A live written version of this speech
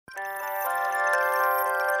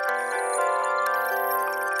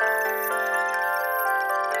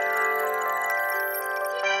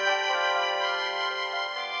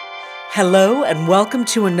Hello and welcome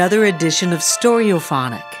to another edition of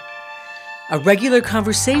Storyophonic, a regular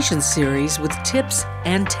conversation series with tips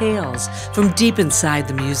and tales from deep inside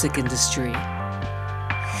the music industry.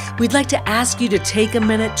 We'd like to ask you to take a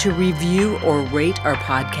minute to review or rate our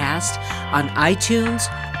podcast on iTunes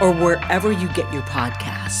or wherever you get your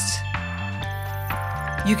podcasts.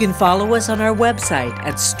 You can follow us on our website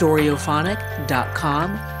at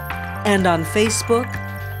storyophonic.com and on Facebook,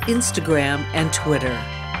 Instagram, and Twitter.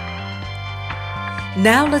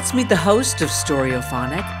 Now let's meet the host of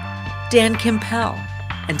Storyophonic, Dan Kimpel,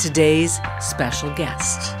 and today's special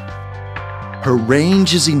guest. Her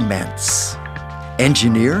range is immense.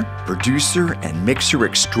 Engineer, producer, and mixer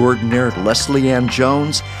extraordinaire Leslie Ann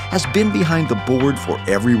Jones has been behind the board for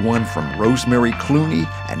everyone from Rosemary, Clooney,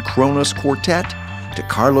 and Kronos Quartet to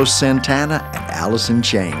Carlos Santana and Alice in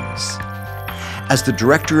Chains. As the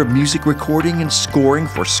director of music recording and scoring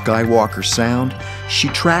for Skywalker Sound, she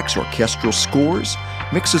tracks orchestral scores,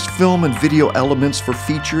 mixes film and video elements for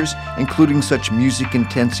features, including such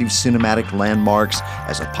music-intensive cinematic landmarks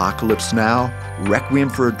as Apocalypse Now, Requiem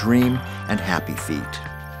for a Dream, and Happy Feet.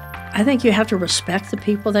 I think you have to respect the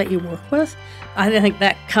people that you work with. I think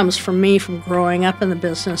that comes from me from growing up in the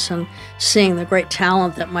business and seeing the great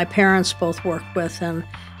talent that my parents both worked with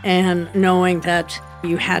and knowing that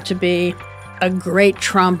you had to be a great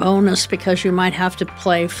trombonist because you might have to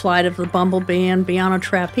play Flight of the Bumblebee and be on a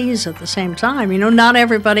trapeze at the same time. You know, not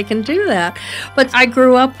everybody can do that. But I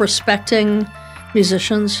grew up respecting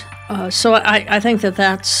musicians, so I think that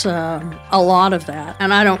that's a lot of that.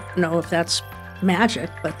 And I don't know if that's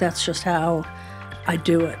magic, but that's just how I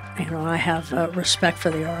do it. You know, I have respect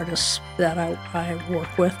for the artists that I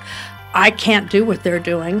work with. I can't do what they're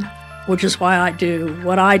doing, which is why I do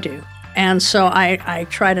what I do. And so I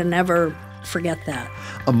try to never forget that.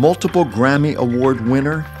 A multiple Grammy Award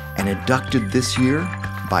winner and inducted this year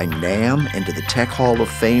by NAMM into the Tech Hall of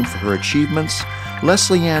Fame for her achievements,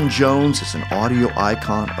 Leslie Ann Jones is an audio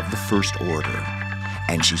icon of the first order.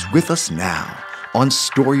 And she's with us now on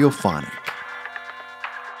Storyophonic.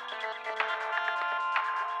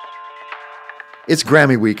 It's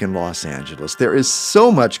Grammy Week in Los Angeles. There is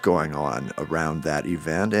so much going on around that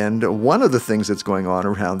event, and one of the things that's going on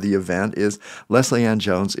around the event is Leslie Ann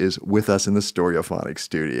Jones is with us in the Storyophonic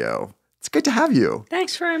studio. It's good to have you.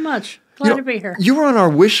 Thanks very much. Glad to be here. You were on our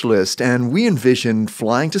wish list, and we envisioned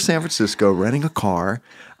flying to San Francisco, renting a car,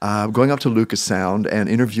 going up to Lucas Sound, and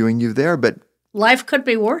interviewing you there, but life could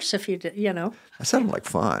be worse if you did, you know. That sounded like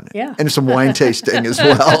fun. Yeah. And some wine tasting as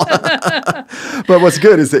well. But what's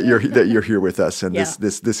good is that you're here with us and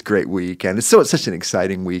this great week. And it's such an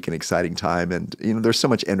exciting week, an exciting time. And you know, there's so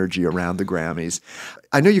much energy around the Grammys.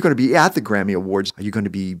 I know you're going to be at the Grammy Awards. Are you going to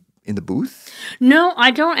be in the booth? No, I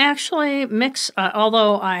don't actually mix,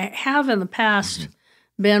 although I have in the past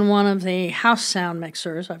been one of the house sound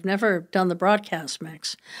mixers. I've never done the broadcast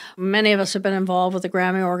mix. Many of us have been involved with the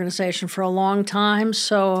Grammy organization for a long time,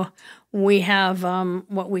 so we have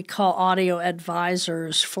what we call audio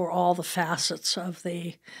advisors for all the facets of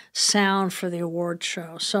the sound for the award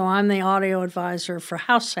show. So I'm the audio advisor for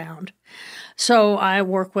house sound. So I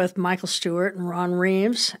work with Michael Stewart and Ron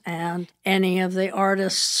Reeves and any of the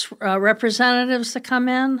artists' representatives that come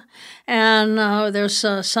in. And there's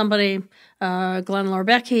somebody, Glenn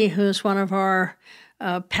Lorbecki, who's one of our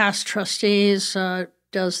past trustees,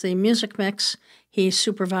 does the music mix. He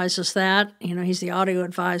supervises that. You know, he's the audio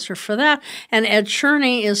advisor for that. And Ed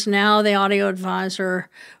Cherney is now the audio advisor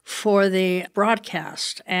for the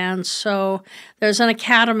broadcast. And so there's an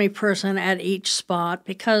Academy person at each spot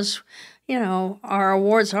because, you know, our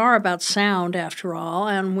awards are about sound after all,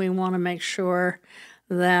 and we want to make sure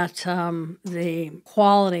that the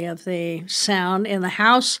quality of the sound in the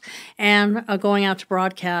house and going out to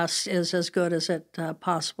broadcast is as good as it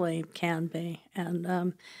possibly can be.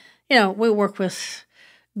 And you know, we work with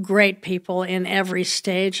great people in every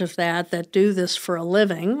stage of that do this for a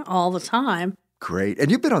living all the time. Great. And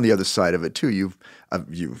you've been on the other side of it, too. You've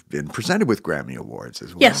been presented with Grammy Awards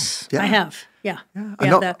as well. Yes, I have. Yeah.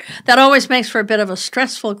 That always makes for a bit of a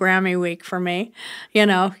stressful Grammy week for me, you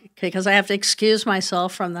know, because I have to excuse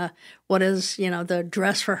myself from the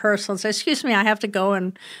dress rehearsal and say, excuse me, I have to go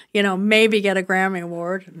and, you know, maybe get a Grammy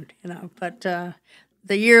Award, and, you know, but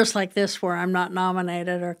the years like this where I'm not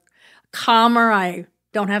nominated are calmer. I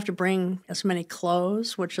don't have to bring as many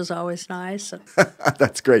clothes, which is always nice.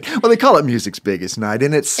 That's great. Well, they call it music's biggest night,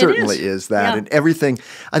 and it certainly is that. Yeah. And everything,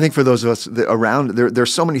 I think for those of us around,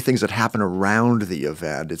 there's so many things that happen around the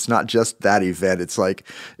event. It's not just that event. It's like,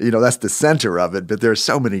 that's the center of it, but there's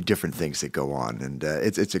so many different things that go on, and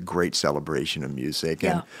it's a great celebration of music.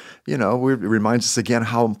 Yeah. And, it reminds us again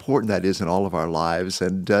how important that is in all of our lives.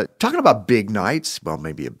 And talking about big nights, well,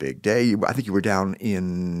 maybe a big day, I think you were down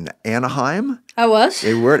in Anaheim. I was.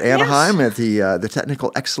 They were at Anaheim Yes. at the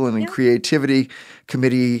Technical Excellence and Creativity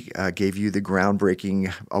Committee gave you the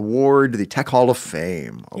groundbreaking award, the Tech Hall of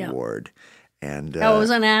Fame award. And I was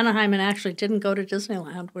in Anaheim and actually didn't go to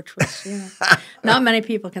Disneyland, which was, not many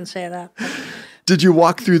people can say that. Did you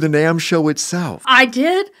walk through the NAMM show itself? I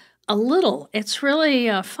did a little. It's really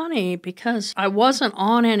funny because I wasn't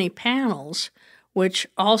on any panels, which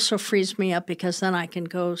also frees me up because then I can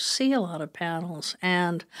go see a lot of panels.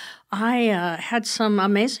 And I had some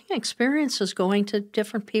amazing experiences going to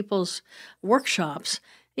different people's workshops.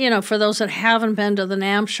 For those that haven't been to the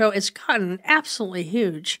NAMM show, it's gotten absolutely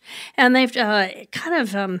huge. And they've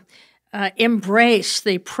embraced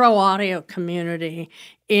the pro audio community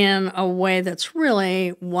in a way that's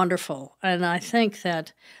really wonderful. And I think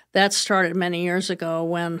that started many years ago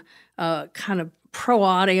when kind of pro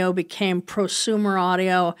audio became prosumer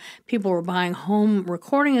audio. People were buying home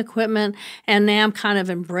recording equipment, and NAMM kind of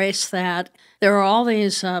embraced that. There are all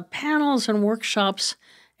these panels and workshops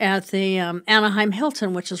at the Anaheim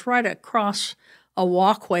Hilton, which is right across a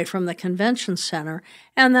walkway from the convention center.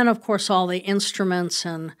 And then, of course, all the instruments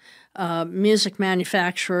and music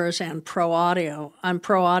manufacturers and pro audio. And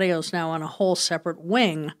pro audio is now on a whole separate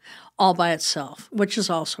wing all by itself, which is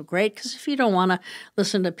also great because if you don't want to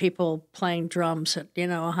listen to people playing drums at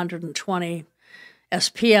 120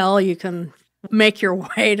 SPL, you can make your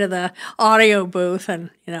way to the audio booth and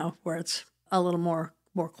where it's a little more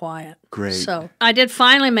quiet. Great. So I did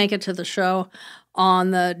finally make it to the show on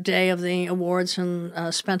the day of the awards and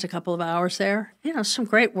spent a couple of hours there. Some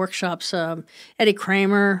great workshops. Eddie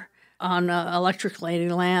Kramer on Electric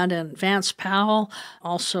Ladyland and Vance Powell,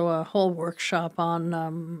 also a whole workshop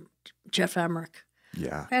on Jeff Emmerich.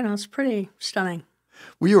 Yeah. It's pretty stunning.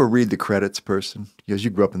 Were you a read the credits person? Because you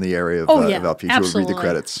grew up in the area of LP. You would read the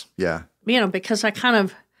credits. Yeah. Because I kind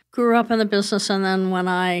of grew up in the business, and then when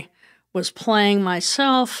I was playing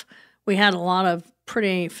myself, we had a lot of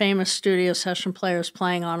pretty famous studio session players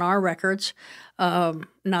playing on our records.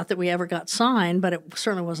 Not that we ever got signed, but it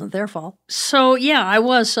certainly wasn't their fault. So, I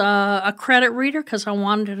was a credit reader because I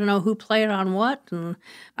wanted to know who played on what. And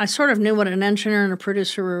I sort of knew what an engineer and a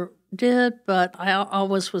producer did, but I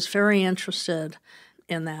always was very interested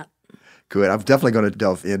in that. Good. I'm definitely going to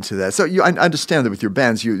delve into that. So I understand that with your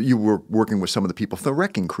bands, you were working with some of the people from the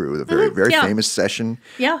Wrecking Crew, the very famous session.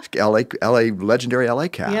 Yeah. Legendary LA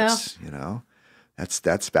cats. Yeah.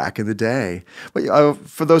 That's back in the day. But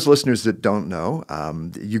for those listeners that don't know,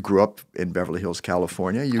 you grew up in Beverly Hills,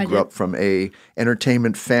 California. You grew up from a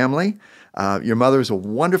entertainment family. Your mother is a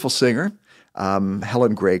wonderful singer,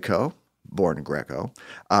 Helen Greco. Born Greco,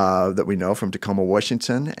 that we know from Tacoma,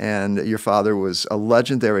 Washington, and your father was a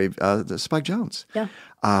legendary Spike Jones. Yeah.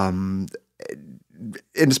 And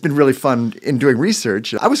it's been really fun in doing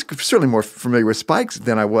research. I was certainly more familiar with Spike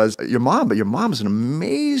than I was your mom, but your mom is an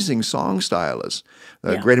amazing song stylist.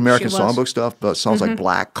 Great American Songbook stuff, songs like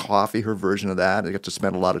Black Coffee, her version of that. I got to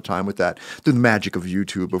spend a lot of time with that. The magic of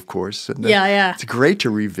YouTube, of course. And it's great to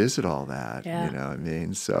revisit all that. Yeah. You know what I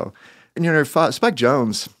mean? So, and Spike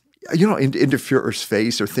Jones, into Führer's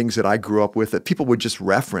Face or things that I grew up with that people would just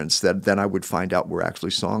reference that then I would find out were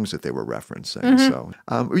actually songs that they were referencing. So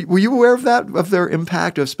were you aware of that, of their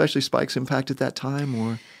impact, especially Spike's impact at that time?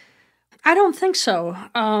 Or I don't think so.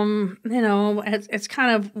 It's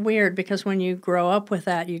kind of weird because when you grow up with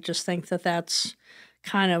that, you just think that that's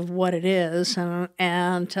kind of what it is.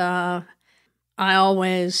 And I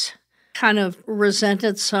always kind of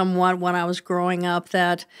resented somewhat when I was growing up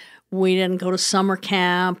that we didn't go to summer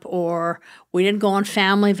camp or we didn't go on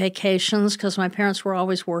family vacations because my parents were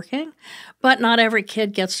always working. But not every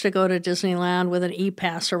kid gets to go to Disneyland with an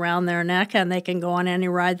e-pass around their neck and they can go on any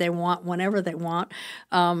ride they want whenever they want.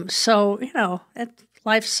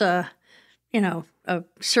 Life's a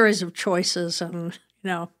series of choices and,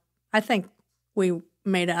 I think we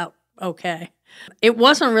made out okay. It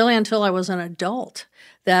wasn't really until I was an adult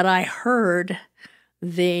that I heard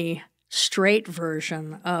the straight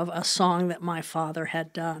version of a song that my father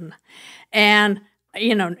had done. And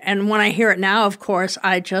when I hear it now, of course,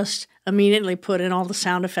 I just immediately put in all the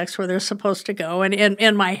sound effects where they're supposed to go and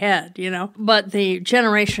in my head, But the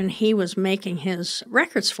generation he was making his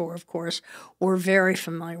records for, of course, were very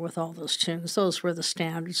familiar with all those tunes. Those were the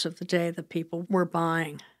standards of the day that people were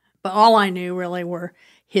buying. But all I knew really were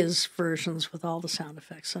his versions with all the sound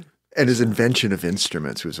effects. And his invention of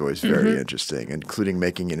instruments was always very interesting, including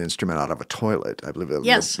making an instrument out of a toilet, I believe.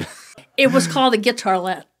 Yes. It was called a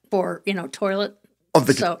guitarlet for, toilet.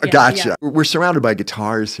 Gotcha. Yeah. We're surrounded by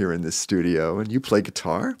guitars here in this studio, and you play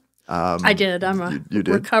guitar. I did. I'm a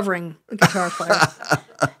recovering guitar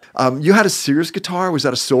player. You had a Sears guitar. Was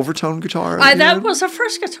that a Silvertone guitar? That was the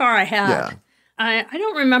first guitar I had. Yeah. I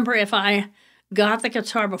don't remember if I got the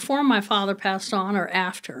guitar before my father passed on or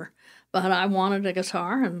after, but I wanted a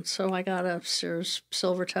guitar, and so I got a Sears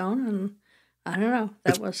Silvertone, and I don't know.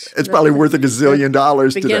 It's probably worth $1 gazillion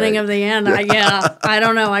today. Beginning of the end. I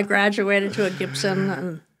don't know. I graduated to a Gibson,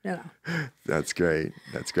 and That's great.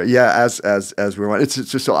 Yeah, as we're on, it's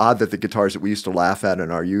just so odd that the guitars that we used to laugh at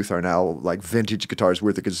in our youth are now like vintage guitars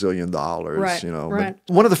worth $1 gazillion. Right. Right.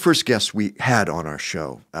 But one of the first guests we had on our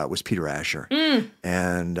show was Peter Asher,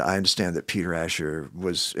 and I understand that Peter Asher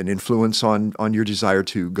was an influence on your desire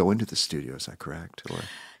to go into the studio. Is that correct? Or?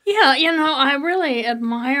 Yeah, I really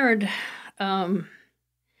admired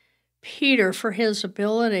Peter for his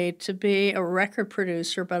ability to be a record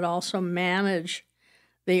producer, but also manage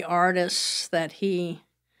the artists that he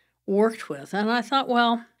worked with. And I thought,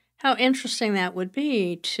 well, how interesting that would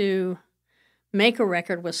be to make a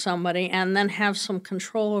record with somebody and then have some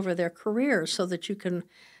control over their career so that you can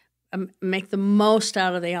make the most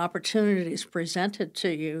out of the opportunities presented to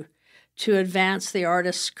you to advance the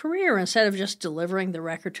artist's career instead of just delivering the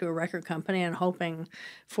record to a record company and hoping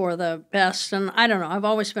for the best. And I don't know, I've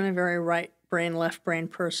always been a very right brain, left brain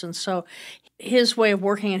person. So his way of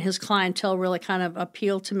working and his clientele really kind of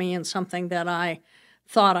appealed to me and something that I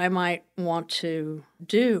thought I might want to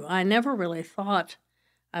do. I never really thought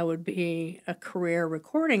I would be a career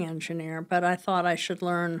recording engineer, but I thought I should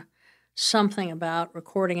learn something about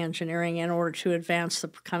recording engineering in order to advance the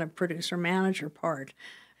kind of producer-manager part.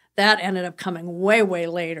 That ended up coming way, way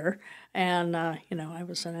later, and, I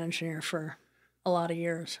was an engineer for a lot of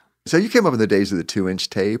years. So you came up in the days of the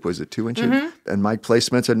 2-inch tape. Was it 2-inch and mic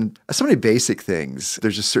placements and so many basic things.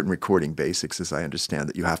 There's just certain recording basics, as I understand,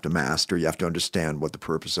 that you have to master. You have to understand what the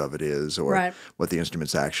purpose of it is or what the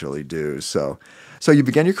instruments actually do. So you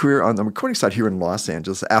began your career on the recording side here in Los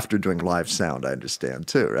Angeles after doing live sound, I understand,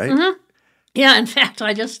 too, right? Mm-hmm. Yeah, in fact,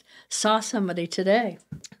 I just saw somebody today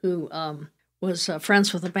who was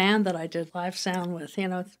friends with a band that I did live sound with.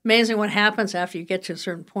 It's amazing what happens after you get to a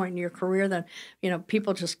certain point in your career that,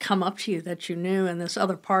 people just come up to you that you knew in this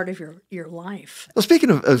other part of your life. Well,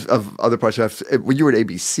 speaking of other parts, when you were at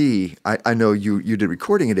ABC, I know you did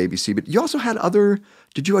recording at ABC, but you also had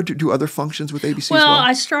did you do other functions with ABC as well? Well,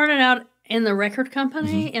 I started out in the record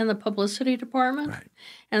company in the publicity department. Right.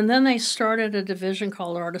 And then they started a division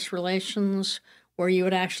called Artist Relations where you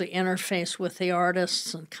would actually interface with the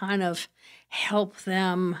artists and kind of help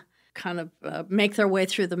them kind of make their way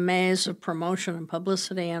through the maze of promotion and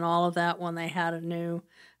publicity and all of that when they had a new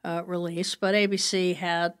release. But ABC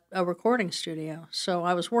had a recording studio, so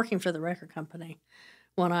I was working for the record company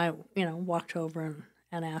when I, walked over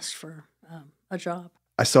and asked for a job.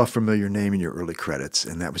 I saw a familiar name in your early credits,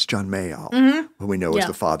 and that was John Mayall, who we know as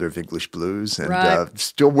the father of English blues, and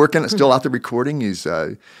still working, still out there recording. He's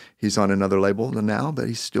on another label now, but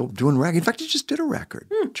he's still doing record. In fact, he just did a record,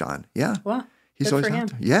 John. Yeah, wow, he's good always for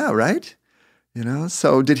out him. there. Yeah, right.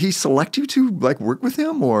 So did he select you to work with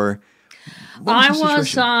him, or I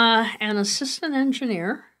was an assistant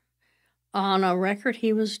engineer on a record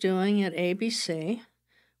he was doing at ABC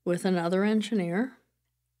with another engineer.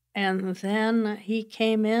 And then he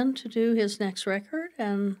came in to do his next record,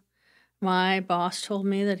 and my boss told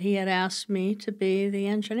me that he had asked me to be the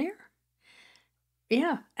engineer.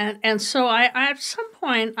 Yeah, and so I at some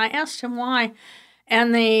point, I asked him why,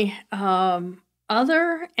 and the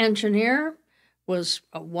other engineer was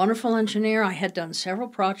a wonderful engineer. I had done several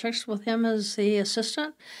projects with him as the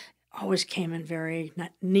assistant, always came in very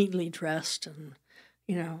neatly dressed and,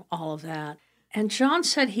 all of that. And John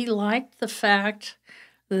said he liked the fact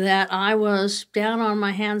that I was down on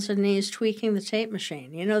my hands and knees tweaking the tape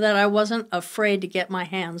machine, that I wasn't afraid to get my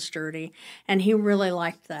hands dirty, and he really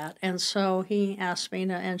liked that. And so he asked me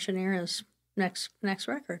to engineer his next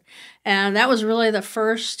record. And that was really the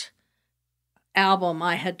first album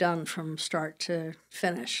I had done from start to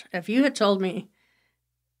finish. If you had told me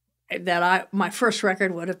that my first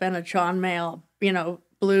record would have been a John Mayall,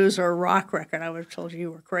 blues or rock record, I would have told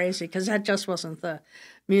you were crazy, because that just wasn't the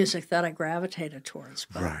music that I gravitated towards.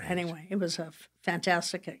 But anyway, it was a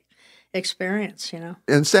fantastic experience, you know.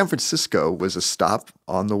 And San Francisco was a stop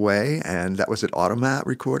on the way, and that was at Automat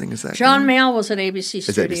Recording, is that John correct? Mayall was at ABC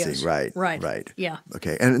It's Studios. ABC, right. Yeah.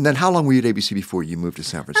 Okay, and then how long were you at ABC before you moved to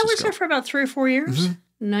San I Francisco? was there for about 3 or 4 years. Mm-hmm.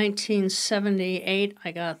 1978,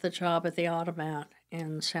 I got the job at the Automat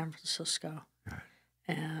in San Francisco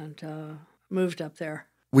and moved up there.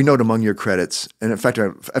 We note among your credits, and in fact,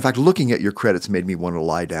 looking at your credits made me want to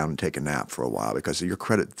lie down and take a nap for a while because of your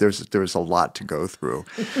credit. There's a lot to go through,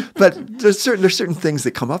 but there's certain things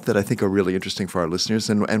that come up that I think are really interesting for our listeners,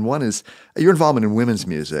 and one is your involvement in women's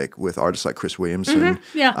music with artists like Chris Williamson,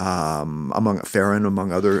 among Farron,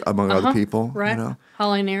 among other people, right? You know?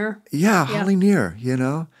 Holly Near, Holly Near, you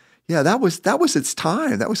know, that was its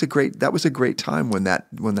time. That was a great time when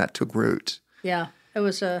that took root. Yeah, it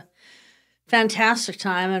was a fantastic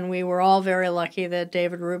time, and we were all very lucky that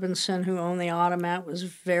David Rubinson, who owned the Automat, was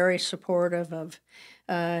very supportive of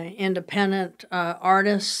independent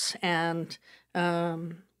artists and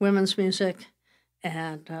women's music,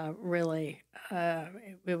 and really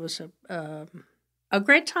it was a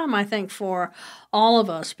great time, I think, for all of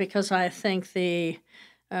us, because I think the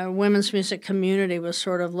women's music community was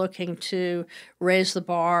sort of looking to raise the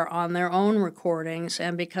bar on their own recordings,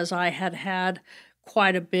 and because I had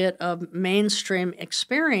quite a bit of mainstream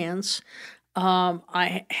experience.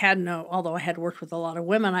 I had although I had worked with a lot of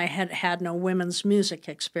women, I had no women's music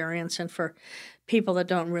experience. And for people that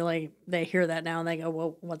don't really, they hear that now and they go,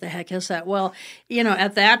 well, what the heck is that? Well, you know,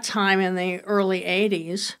 at that time in the early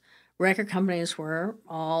 80s, record companies were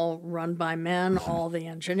all run by men. All the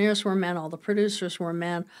engineers were men. All the producers were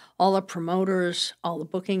men. All the promoters, all the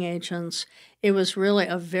booking agents. It was really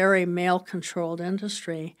a very male-controlled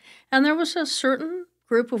industry. And there was a certain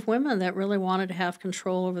group of women that really wanted to have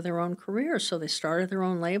control over their own careers. So they started their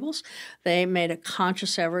own labels. They made a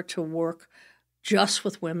conscious effort to work just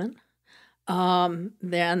with women.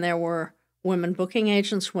 Then there were women booking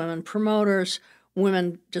agents, women promoters,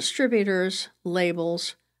 women distributors,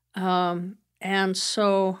 labels. And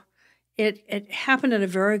so it happened at a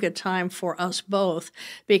very good time for us both,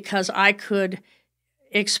 because I could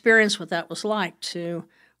experience what that was like to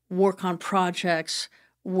work on projects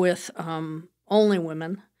with only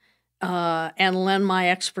women and lend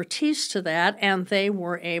my expertise to that, and they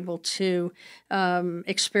were able to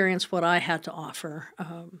experience what I had to offer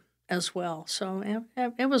as well. So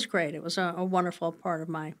it was great. It was a wonderful part of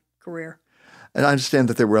my career. And I understand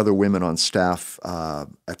that there were other women on staff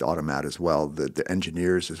at the Automat as well, the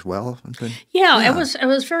engineers as well. Yeah, it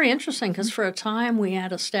was very interesting, because for a time we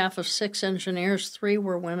had a staff of 6 engineers. 3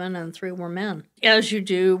 were women and 3 were men. As you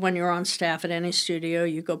do when you're on staff at any studio,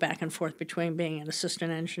 you go back and forth between being an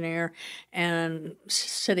assistant engineer and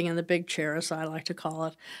sitting in the big chair, as I like to call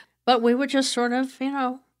it. But we would just sort of,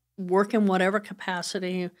 work in whatever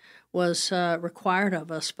capacity was required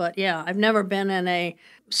of us. But yeah, I've never been in a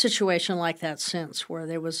situation like that since, where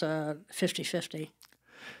there was a 50-50.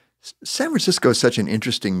 San Francisco is such an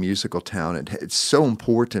interesting musical town. It's so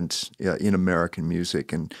important in American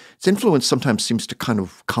music, and its influence sometimes seems to kind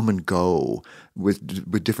of come and go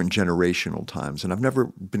with different generational times. And I've never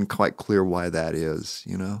been quite clear why that is,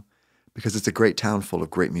 because it's a great town full of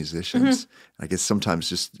great musicians. Mm-hmm. I guess sometimes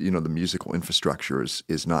just, the musical infrastructure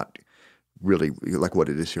is not really like what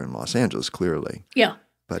it is here in Los Angeles, clearly. Yeah.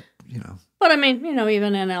 But, But I mean,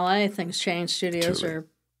 even in LA, things change. Studios are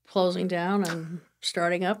closing down and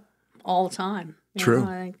starting up all the time. True.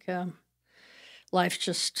 I think life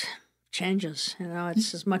just changes.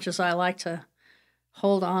 It's as much as I like to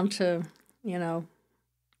hold on to,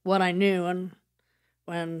 what I knew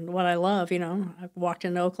and what I love. I walked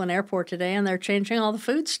into Oakland Airport today and they're changing all the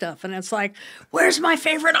food stuff. And it's like, where's my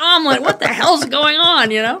favorite omelet? What the hell's going on,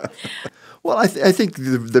 Well, I think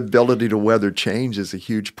the ability to weather change is a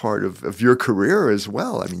huge part of your career as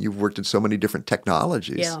well. I mean, you've worked in so many different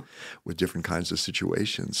technologies with different kinds of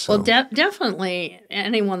situations. So. Well, definitely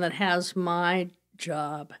anyone that has my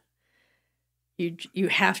job, you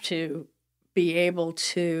have to be able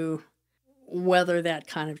to weather that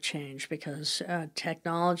kind of change, because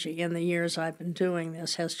technology in the years I've been doing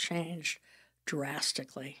this has changed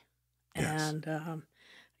drastically. Yes. And,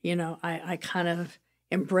 I kind of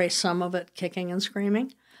embrace some of it kicking and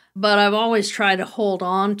screaming. But I've always tried to hold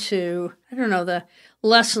on to, the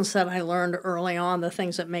lessons that I learned early on, the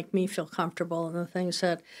things that make me feel comfortable and the things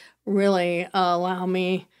that really allow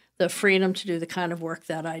me the freedom to do the kind of work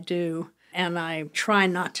that I do. And I try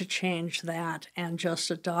not to change that and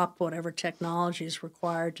just adopt whatever technology is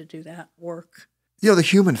required to do that work. The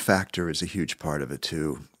human factor is a huge part of it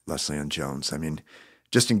too, Leslie Ann Jones. I mean,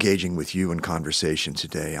 just engaging with you in conversation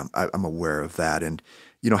today, I'm aware of that. And,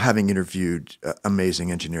 having interviewed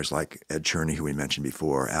amazing engineers like Ed Cherney, who we mentioned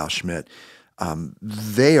before, Al Schmidt,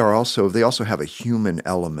 they also have a human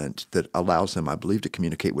element that allows them, I believe, to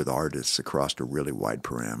communicate with artists across a really wide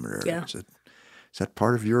parameter. Yeah. Is that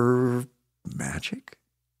part of your magic?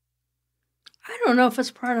 I don't know if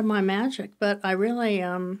it's part of my magic, but I really,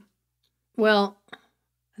 well,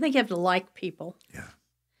 I think you have to like people. Yeah.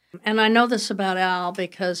 And I know this about Al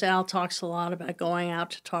because Al talks a lot about going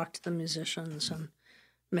out to talk to the musicians and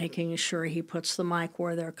making sure he puts the mic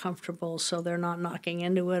where they're comfortable so they're not knocking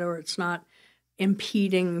into it or it's not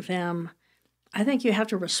impeding them. I think you have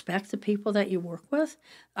to respect the people that you work with.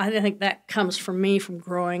 I think that comes from me from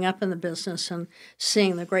growing up in the business and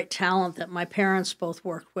seeing the great talent that my parents both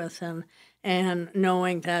worked with and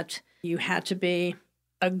knowing that you had to be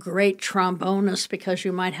a great trombonist because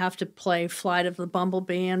you might have to play Flight of the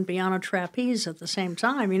Bumblebee and be on a trapeze at the same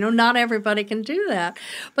time. Not everybody can do that.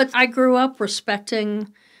 But I grew up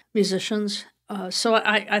respecting musicians. So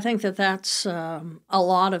I think that that's a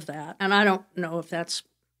lot of that. And I don't know if that's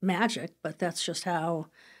magic, but that's just how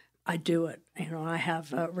I do it. I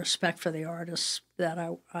have respect for the artists that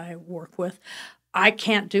I work with. I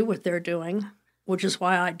can't do what they're doing, which is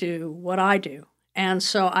why I do what I do. And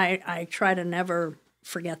so I try to never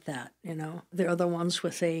forget that. They're the ones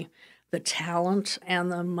with the talent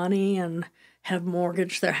and the money and have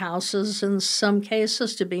mortgaged their houses in some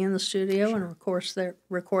cases to be in the studio and, of course,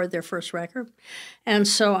 record their first record. And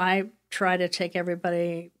so I try to take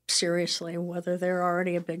everybody seriously, whether they're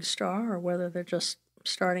already a big star or whether they're just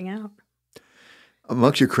starting out.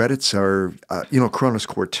 Amongst your credits are, Kronos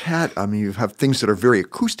Quartet. I mean, you have things that are very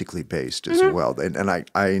acoustically based as well. And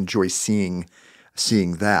I enjoy seeing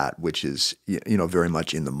that, which is, very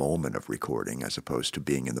much in the moment of recording as opposed to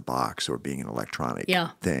being in the box or being an electronic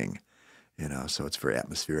thing. So it's very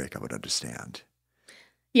atmospheric, I would understand.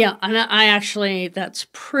 Yeah, and I actually, that's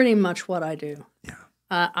pretty much what I do. Yeah.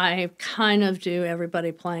 I kind of do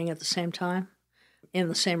everybody playing at the same time in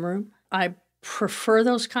the same room. I prefer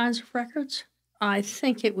those kinds of records. I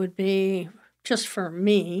think it would be, just for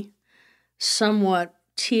me, somewhat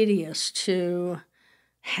tedious to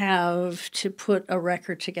have to put a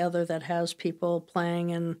record together that has people playing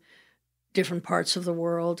in different parts of the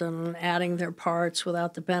world and adding their parts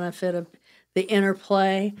without the benefit of the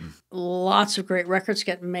interplay. Lots of great records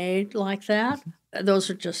get made like that. Those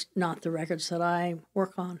are just not the records that I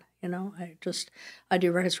work on. I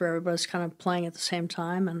do records where everybody's kind of playing at the same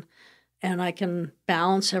time and I can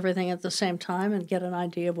balance everything at the same time and get an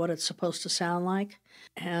idea of what it's supposed to sound like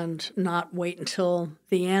and not wait until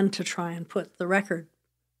the end to try and put the record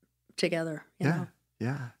together. You know?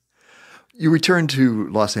 Yeah. You returned to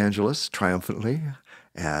Los Angeles triumphantly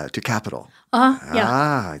to Capitol.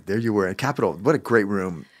 Yeah. There you were at Capitol. What a great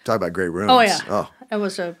room. Talk about great rooms. Oh, yeah. It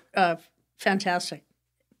was a fantastic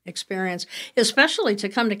experience, especially to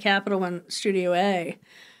come to Capitol when Studio A,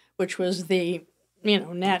 which was the,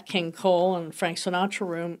 Nat King Cole and Frank Sinatra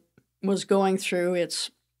room, was going through its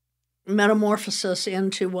metamorphosis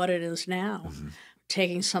into what it is now,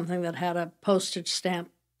 taking something that had a postage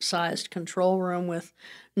stamp-sized control room with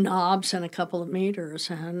knobs and a couple of meters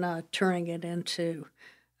and turning it into,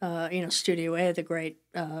 Studio A, the great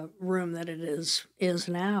room that it is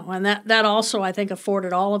now. And that also, I think,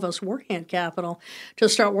 afforded all of us working at Capitol to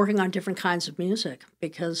start working on different kinds of music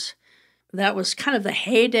because that was kind of the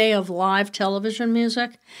heyday of live television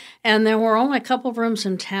music. And there were only a couple of rooms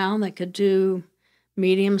in town that could do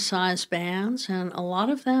medium-sized bands, and a lot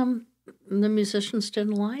of them the musicians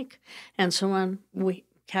didn't like. And so when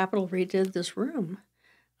Capitol redid this room,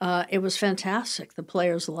 it was fantastic. The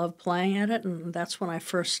players loved playing at it, and that's when I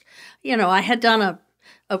first, I had done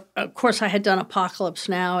of course I had done Apocalypse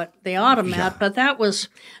Now at the Automat, but that was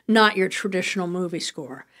not your traditional movie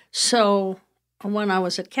score. So when I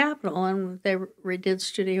was at Capitol and they redid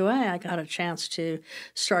Studio A, I got a chance to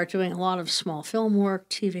start doing a lot of small film work,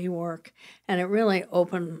 TV work, and it really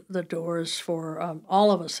opened the doors for all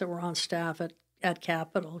of us that were on staff at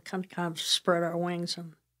Capitol, kind of spread our wings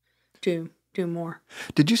and do more.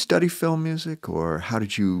 Did you study film music, or how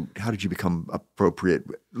did you become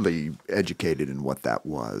appropriately educated in what that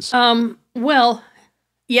was? Well,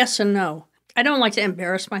 yes and no. I don't like to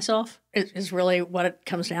embarrass myself, is really what it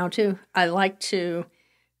comes down to. I like to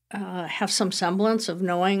have some semblance of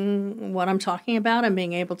knowing what I'm talking about and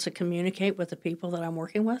being able to communicate with the people that I'm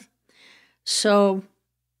working with. So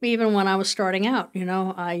even when I was starting out,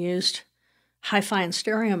 I used Hi-Fi and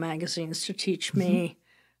Stereo magazines to teach me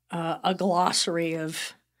a glossary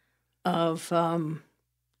of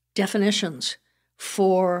definitions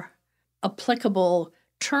for applicable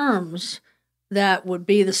terms that would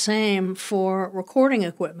be the same for recording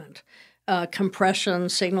equipment, compression,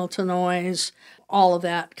 signal to noise, all of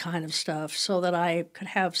that kind of stuff, so that I could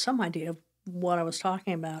have some idea of what I was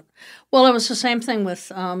talking about. Well, it was the same thing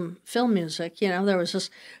with film music. There was just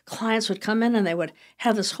clients would come in and they would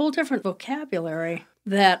have this whole different vocabulary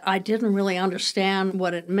that I didn't really understand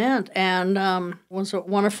what it meant. And was a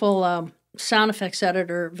wonderful sound effects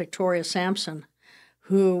editor, Victoria Sampson,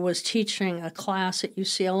 who was teaching a class at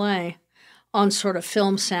UCLA on sort of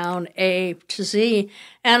film sound A to Z.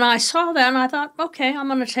 And I saw that and I thought, okay, I'm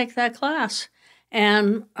going to take that class.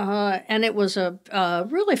 And it was a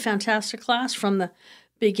really fantastic class, from the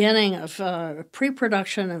beginning of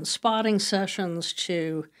pre-production and spotting sessions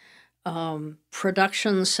to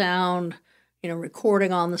production sound,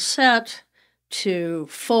 recording on the set, to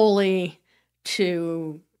Foley,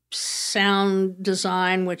 to sound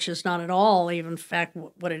design, which is not at all even, in fact,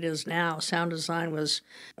 what it is now. Sound design was,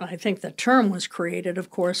 I think the term was created, of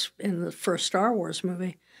course, in the first Star Wars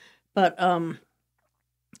movie, but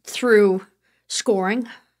through scoring,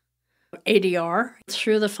 ADR,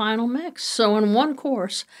 through the final mix. So in one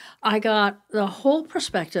course, I got the whole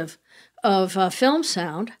perspective of film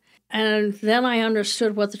sound, and then I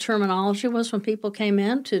understood what the terminology was when people came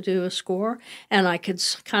in to do a score, and I could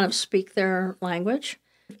kind of speak their language.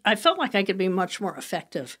 I felt like I could be much more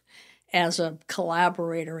effective as a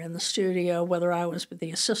collaborator in the studio, whether I was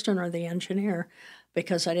the assistant or the engineer,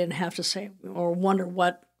 because I didn't have to say or wonder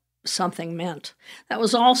what something meant. That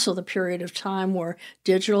was also the period of time where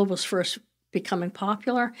digital was first becoming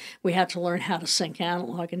popular. We had to learn how to sync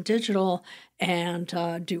analog and digital and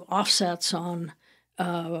do offsets on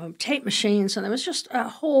tape machines, and it was just a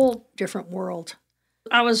whole different world.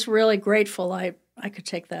 I was really grateful I could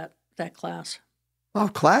take that class. Oh,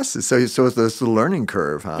 classes. So it's the learning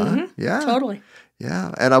curve, huh? Mm-hmm. Yeah. Totally.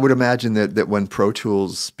 Yeah. And I would imagine that when Pro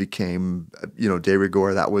Tools became, de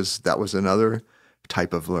rigueur, that was another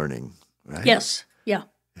type of learning, right? Yes. Yeah.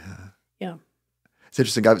 Yeah. It's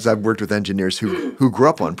interesting. I've worked with engineers who grew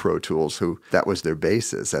up on Pro Tools, who that was their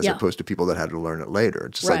basis, as opposed to people that had to learn it later.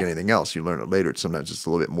 Just like anything else, you learn it later. Sometimes it's a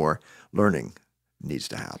little bit more learning needs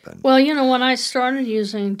to happen. Well, when I started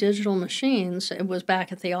using digital machines, it was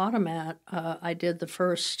back at the Automat. I did the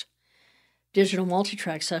first digital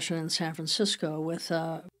multitrack session in San Francisco with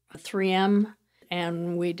 3M,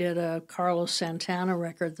 and we did a Carlos Santana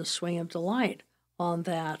record, The Swing of Delight, on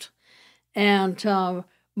that. And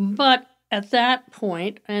but at that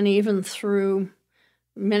point, and even through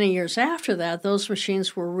many years after that, those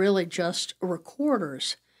machines were really just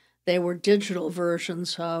recorders. They were digital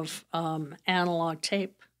versions of analog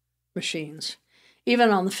tape machines.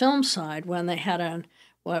 Even on the film side, when they had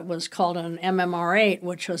what was called an MMR8,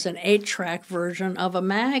 which was an 8-track version of a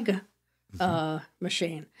mag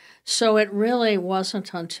machine. So it really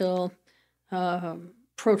wasn't until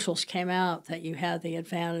Pro Tools came out that you had the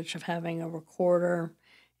advantage of having a recorder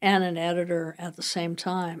and an editor at the same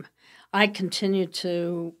time. I continued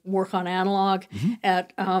to work on analog.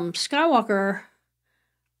 At Skywalker,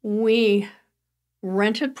 we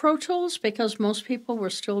rented Pro Tools because most people were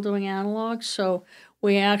still doing analog. So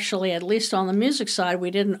we actually, at least on the music side, we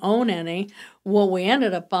didn't own any. What we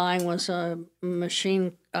ended up buying was a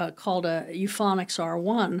machine called a Euphonics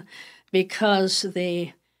R1, because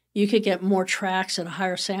you could get more tracks at a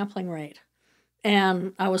higher sampling rate.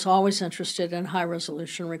 And I was always interested in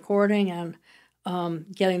high-resolution recording and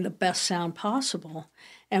getting the best sound possible.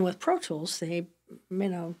 And with Pro Tools, I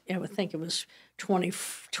would think it was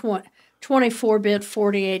 24-bit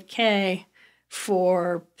 48K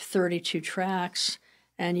for 32 tracks,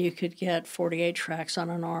 and you could get 48 tracks on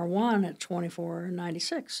an R1 at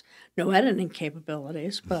 2496. No editing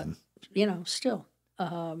capabilities, but, still.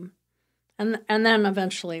 And then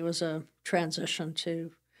eventually it was a transition to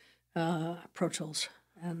Pro Tools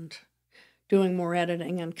and doing more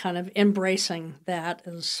editing and kind of embracing that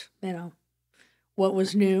as, what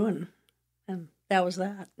was new, and that was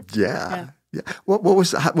that. Yeah. What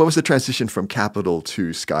was the transition from Capitol to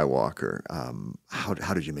Skywalker?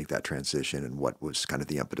 How did you make that transition, and what was kind of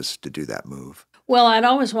the impetus to do that move? Well, I'd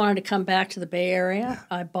always wanted to come back to the Bay Area.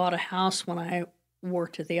 I bought a house when I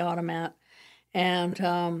worked at the Automat,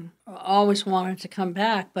 and always wanted to come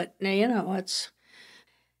back. But it's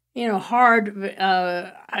hard.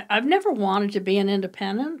 I've never wanted to be an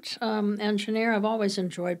independent engineer. I've always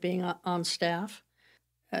enjoyed being on staff.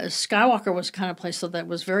 Skywalker was the kind of place that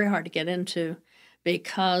was very hard to get into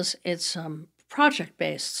because it's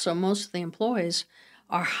project-based. So most of the employees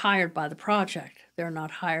are hired by the project. They're not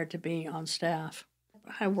hired to be on staff.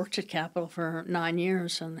 I worked at Capitol for 9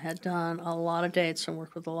 years and had done a lot of dates and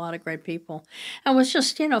worked with a lot of great people. And was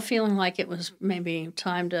just, feeling like it was maybe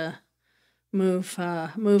time to move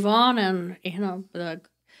on. And the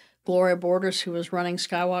Gloria Borders, who was running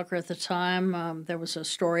Skywalker at the time, there was a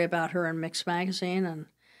story about her in Mix magazine, and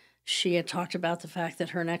she had talked about the fact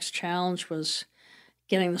that her next challenge was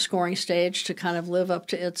getting the scoring stage to kind of live up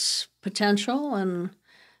to its potential. And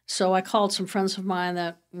so I called some friends of mine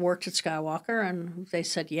that worked at Skywalker, and they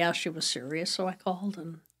said, yeah, she was serious. So I called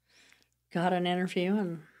and got an interview,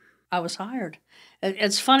 and I was hired.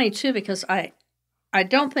 It's funny, too, because I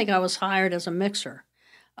don't think I was hired as a mixer.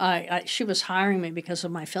 She was hiring me because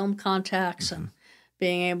of my film contacts and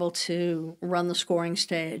being able to run the scoring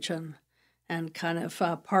stage and kind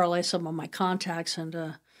of parlay some of my contacts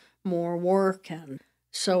into more work. And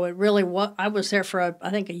so it really was, I was there for, I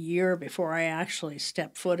think, a year before I actually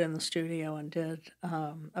stepped foot in the studio and did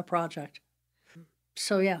a project.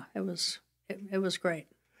 So, yeah, it was great.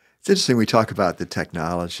 It's interesting we talk about the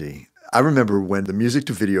technology. I remember when the music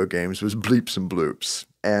to video games was bleeps and bloops.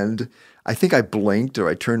 And I think I blinked or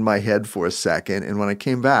I turned my head for a second. And when I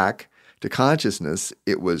came back to consciousness,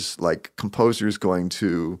 it was like composers going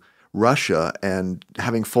to Russia and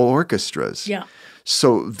having full orchestras. Yeah.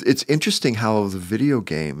 So it's interesting how the video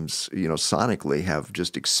games, sonically have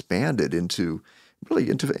just expanded into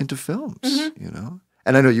films,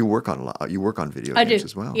 And I know you work on video games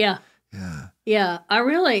as well. Yeah. Yeah. Yeah, I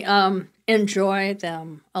really enjoy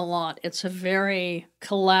them a lot. It's a very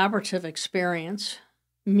collaborative experience.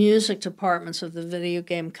 Music departments of the video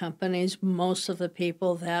game companies, most of the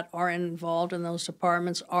people that are involved in those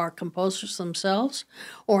departments are composers themselves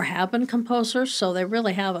or have been composers, so they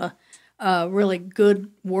really have a really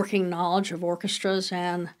good working knowledge of orchestras,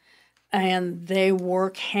 and they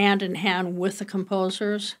work hand in hand with the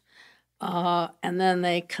composers, and then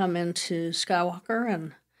they come into Skywalker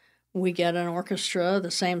and we get an orchestra the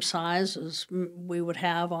same size as we would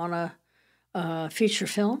have on a feature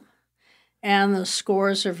film. And the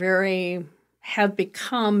scores have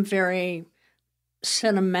become very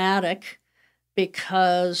cinematic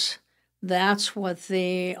because that's what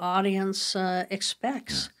the audience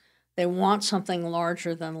expects. Yeah. They want something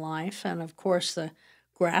larger than life. And of course, the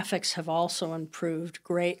graphics have also improved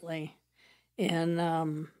greatly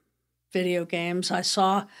in video games. I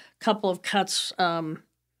saw a couple of cuts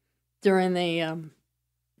during the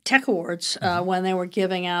Tech Awards when they were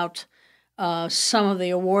giving out some of the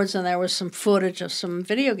awards, and there was some footage of some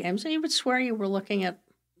video games, and you would swear you were looking at,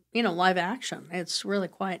 live action. It's really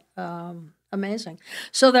quite amazing.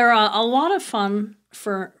 So they're a lot of fun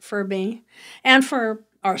for me and for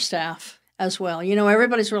our staff as well.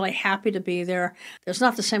 Everybody's really happy to be there. There's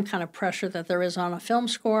not the same kind of pressure that there is on a film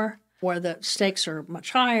score, where the stakes are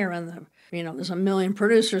much higher, and there's a million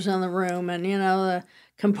producers in the room, and the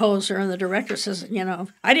composer and the director says,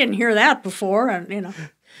 I didn't hear that before, and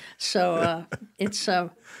so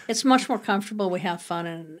it's much more comfortable. We have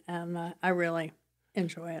fun, and I really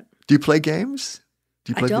enjoy it. Do you play games?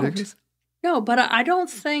 Do you play video games? No, but I don't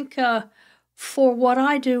think for what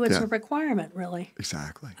I do, it's a requirement, really.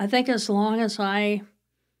 Exactly. I think as long as I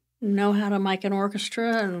know how to mic an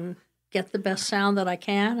orchestra and get the best sound that I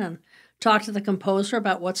can, and talk to the composer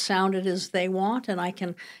about what sound it is they want, and I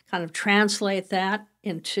can kind of translate that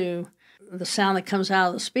into the sound that comes out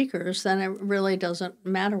of the speakers, then it really doesn't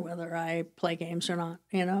matter whether I play games or not,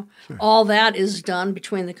 Sure. All that is done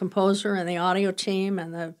between the composer and the audio team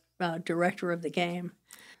and the director of the game.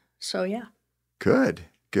 So, yeah. Good.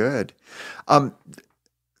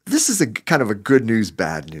 This is a kind of a good news,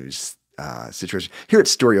 bad news situation. Here at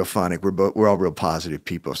Stereophonic, we're all real positive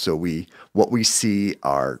people. So what we see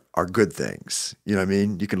are good things. You know what I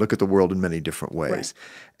mean? You can look at the world in many different ways. Right.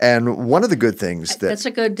 And one of the good things that's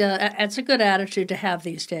a good attitude to have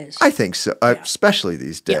these days. I think so, especially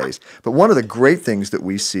these days. Yeah. But one of the great things that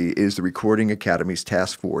we see is the Recording Academy's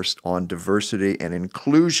Task Force on Diversity and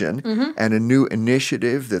Inclusion, and a new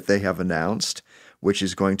initiative that they have announced, which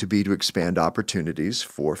is going to be to expand opportunities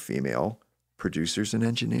for female producers and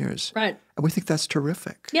engineers. Right. And we think that's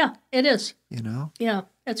terrific. Yeah, it is. Yeah,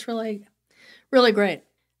 it's really, really great.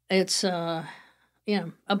 It's,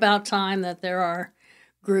 about time that there are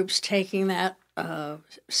groups taking that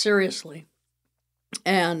seriously.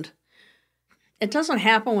 And it doesn't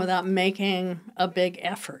happen without making a big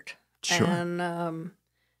effort. Sure. And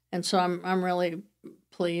so I'm really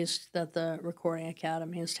pleased that the Recording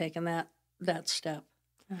Academy has taken that step.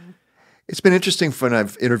 It's been interesting when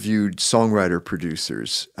I've interviewed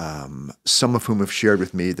songwriter-producers, some of whom have shared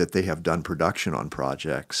with me that they have done production on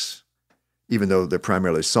projects, even though they're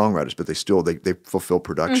primarily songwriters, but they fulfill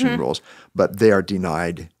production roles, but they are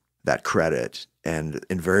denied that credit. And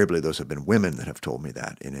invariably, those have been women that have told me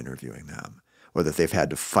that in interviewing them. or that they've had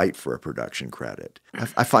to fight for a production credit.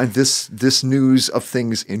 I find this news of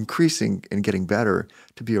things increasing and getting better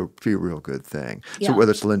to be a real good thing. Yeah. So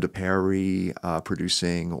whether it's Linda Perry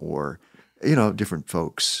producing or, different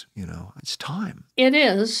folks, it's time. It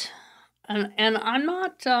is. And I'm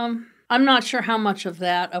not sure how much of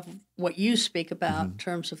that, of what you speak about in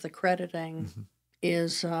terms of the crediting,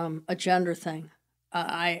 is a gender thing.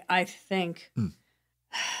 I think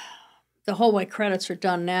the whole way credits are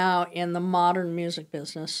done now in the modern music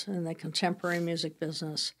business, in the contemporary music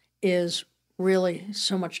business, is really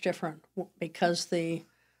so much different because the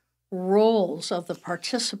roles of the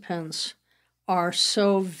participants are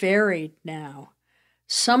so varied now.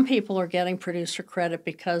 Some people are getting producer credit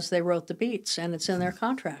because they wrote the beats and it's in their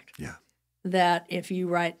contract. Yeah. That if you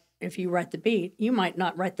write the beat, you might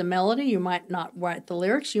not write the melody, you might not write the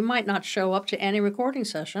lyrics, you might not show up to any recording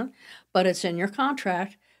session, but it's in your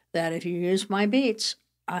contract that if you use my beats,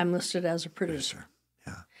 I'm listed as a producer.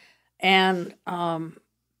 Yeah. And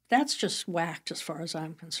that's just whacked as far as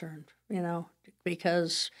I'm concerned,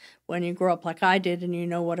 because when you grow up like I did and you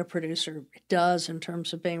know what a producer does in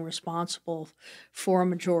terms of being responsible for a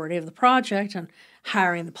majority of the project and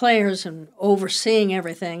hiring the players and overseeing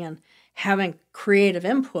everything and having creative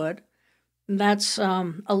input, that's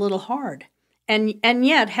a little hard. And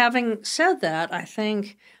yet, having said that, I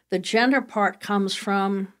think the gender part comes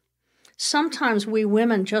from sometimes we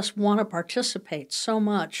women just want to participate so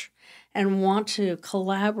much and want to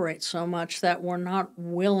collaborate so much that we're not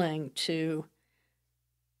willing to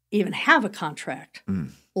even have a contract,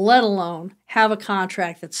 let alone have a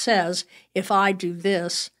contract that says, if I do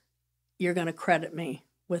this, you're going to credit me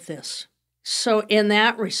with this. So in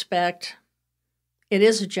that respect, it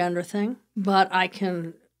is a gender thing, but I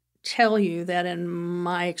can tell you that in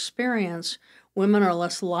my experience, women are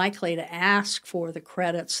less likely to ask for the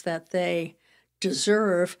credits that they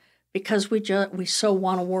deserve because we so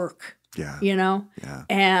want to work. Yeah. Yeah.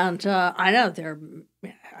 And I know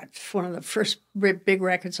one of the first big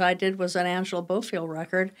records I did was an Angela Bofield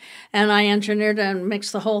record, and I engineered and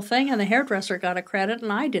mixed the whole thing, and the hairdresser got a credit,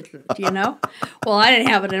 and I didn't, Well, I didn't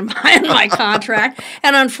have it in my contract,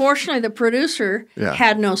 and unfortunately the producer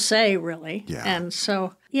had no say, really. Yeah. And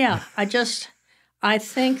so, I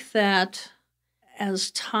think that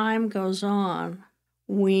as time goes on,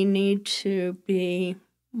 we need to be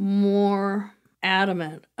more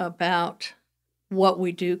adamant about what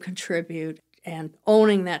we do contribute and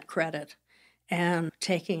owning that credit and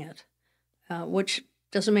taking it, which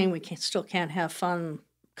doesn't mean we still can't have fun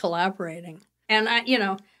collaborating. And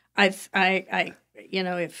if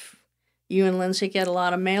you and Lindsay get a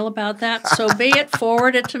lot of mail about that, so be it.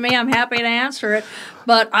 Forward it to me. I'm happy to answer it.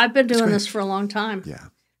 But I've been doing this for a long time. Yeah.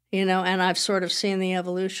 And I've sort of seen the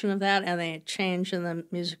evolution of that and the change in the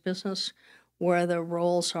music business where the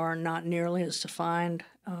roles are not nearly as defined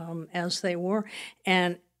as they were.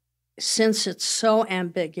 And since it's so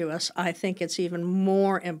ambiguous, I think it's even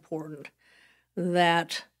more important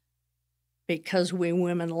that because we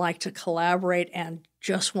women like to collaborate and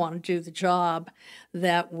just want to do the job,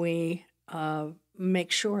 that we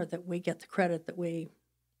make sure that we get the credit that we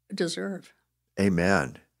deserve.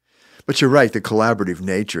 Amen. But you're right, the collaborative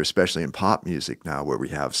nature, especially in pop music now, where we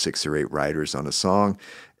have 6 or 8 writers on a song,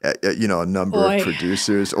 a number of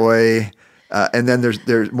producers, and then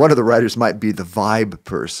there's one of the writers might be the vibe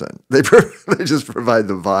person. They just provide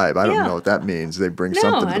the vibe. I don't know what that means. They bring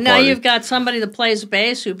something to the and party. now you've got somebody that plays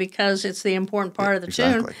bass who, because it's the important part of the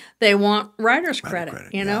tune, they want writer's credit.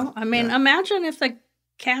 I mean, imagine if the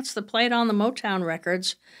cats that played on the Motown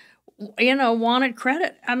records, wanted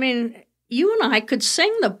credit. I mean, you and I could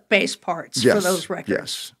sing the bass parts for those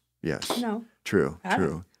records. Yes. True.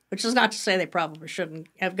 Which is not to say they probably shouldn't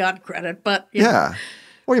have gotten credit, but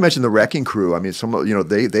Well, you mentioned the Wrecking Crew. I mean,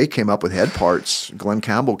 they came up with head parts. Glenn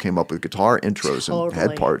Campbell came up with guitar intros and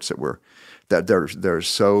head parts that they're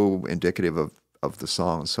so indicative of the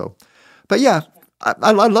song. So, but yeah,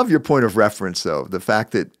 I love your point of reference though. The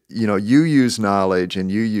fact that you use knowledge and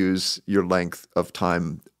you use your length of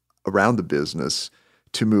time around the business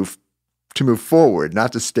to move forward,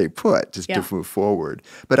 not to stay put, just to move forward,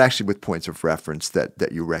 but actually with points of reference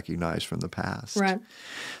that you recognize from the past. Right.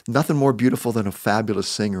 Nothing more beautiful than a fabulous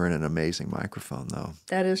singer and an amazing microphone, though.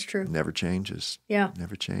 That is true. It never changes. Yeah.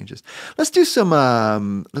 Never changes. Let's do some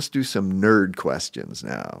nerd questions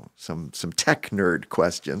now. Some tech nerd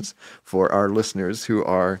questions for our listeners who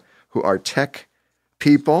are tech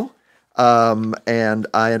people. And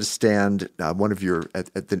I understand one of your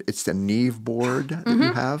it's the Neve board that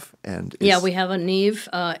you have, and we have a Neve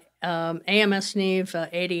AMS Neve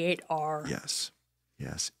 88R.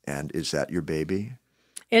 Yes, and is that your baby?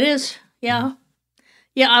 It is, yeah.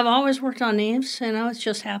 Yeah, I've always worked on Neves. It's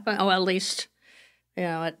just happened. Oh, at least,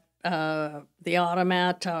 at the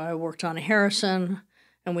Automat, I worked on a Harrison,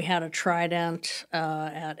 and we had a Trident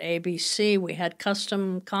at ABC. We had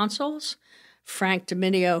custom consoles. Frank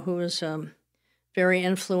Dominio, who was a very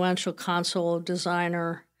influential console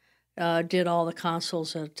designer, did all the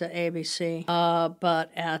consoles at ABC.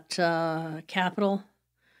 But at Capitol,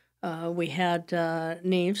 we had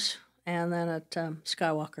Neves, and then at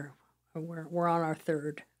Skywalker, we're on our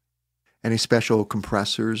third. Any special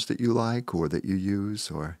compressors that you like or that you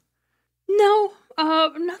use, or? No,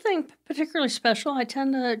 nothing particularly special. I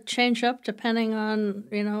tend to change up depending on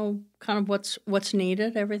kind of what's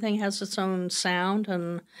needed. Everything has its own sound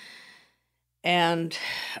and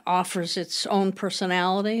offers its own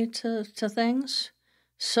personality to things.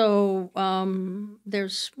 So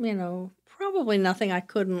there's probably nothing I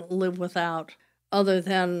couldn't live without, other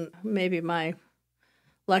than maybe my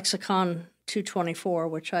Lexicon 224,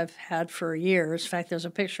 which I've had for years. In fact, there's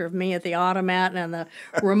a picture of me at the Automat, and the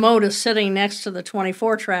remote is sitting next to the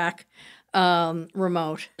 24-track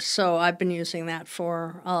remote. So I've been using that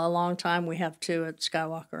for a long time. We have two at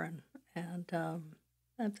Skywalker, and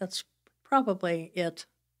that's probably it.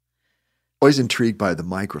 Always intrigued by the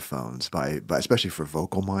microphones, by especially for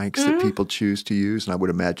vocal mics that people choose to use, and I would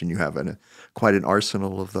imagine you have quite an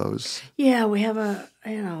arsenal of those. Yeah, we have a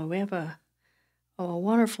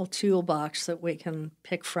wonderful toolbox that we can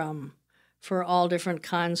pick from for all different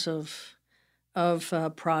kinds of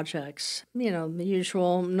projects. The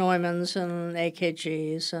usual Neumanns and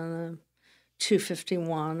AKGs and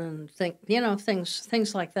 251 and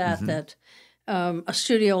things like that. Mm-hmm. That a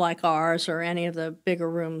studio like ours or any of the bigger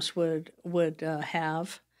rooms would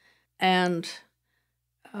have. And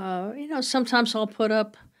sometimes I'll put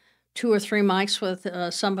up 2 or 3 mics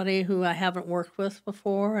with somebody who I haven't worked with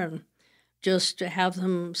before, and just to have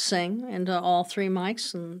them sing into all 3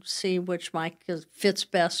 mics and see which mic fits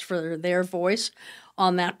best for their voice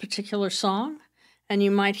on that particular song. And you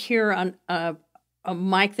might hear a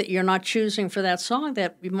mic that you're not choosing for that song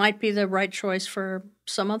that might be the right choice for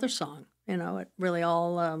some other song. It really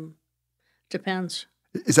all depends.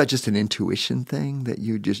 Is that just an intuition thing that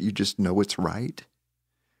you just know it's right?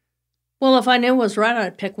 Well, if I knew it was right,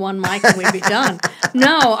 I'd pick one mic and we'd be done.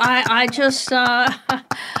 No, I just...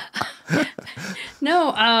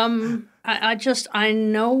 No, I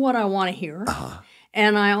know what I want to hear. Uh-huh.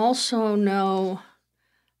 And I also know,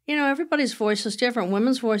 everybody's voice is different.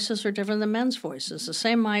 Women's voices are different than men's voices. The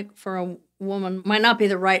same mic for a woman might not be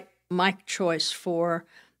the right mic choice for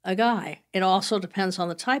a guy. It also depends on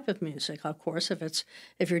the type of music, of course.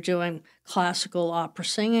 If you're doing classical opera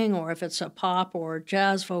singing, or if it's a pop or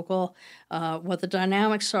jazz vocal, what the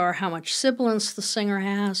dynamics are, how much sibilance the singer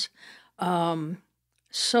has.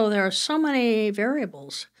 So there are so many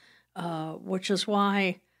variables, which is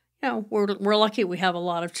why we're lucky we have a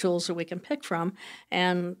lot of tools that we can pick from,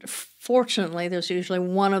 and fortunately, there's usually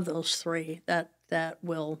one of those 3 that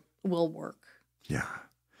will work. Yeah,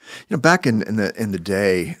 back in the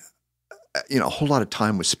day, a whole lot of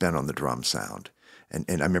time was spent on the drum sound, and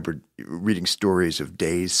I remember reading stories of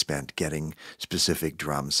days spent getting specific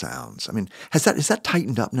drum sounds. I mean, has that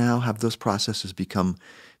tightened up now? Have those processes become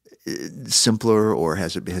simpler, or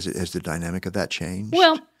has the dynamic of that changed?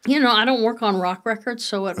 Well, I don't work on rock records,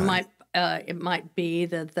 so it might be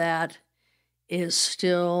that is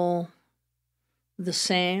still the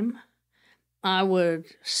same. I would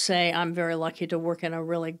say I'm very lucky to work in a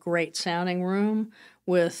really great sounding room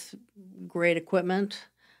with great equipment.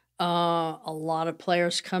 A lot of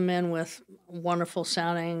players come in with wonderful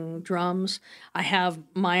sounding drums. I have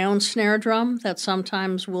my own snare drum that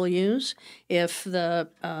sometimes we'll use if the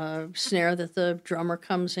snare that the drummer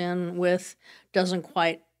comes in with doesn't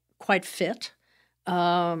quite fit.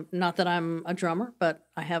 Not that I'm a drummer, but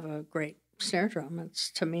I have a great snare drum.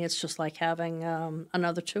 To me, it's just like having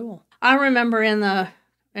another tool. I remember in the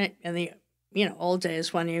old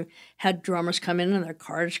days when you had drummers come in and their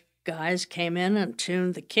cards guys came in and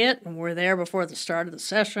tuned the kit and were there before the start of the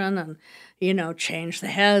session and, changed the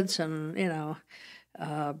heads and,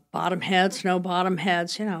 bottom heads, no bottom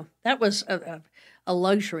heads. That was a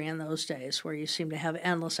luxury in those days where you seemed to have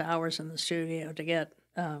endless hours in the studio to get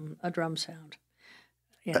a drum sound.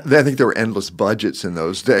 I think there were endless budgets in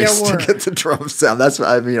those days to get the drum sound. That's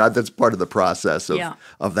part of the process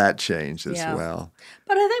of that change as well.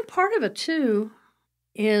 But I think part of it, too,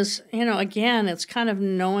 is, again, it's kind of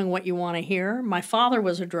knowing what you want to hear. My father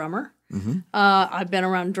was a drummer. Mm-hmm. I've been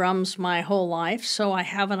around drums my whole life, so I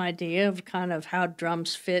have an idea of kind of how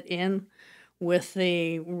drums fit in with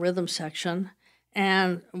the rhythm section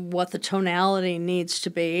and what the tonality needs to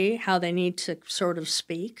be, how they need to sort of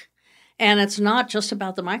speak. And it's not just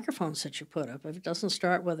about the microphones that you put up. If it doesn't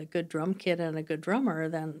start with a good drum kit and a good drummer,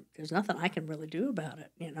 then there's nothing I can really do about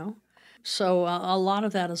it, you know? So a lot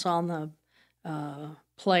of that is on the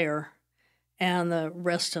player and the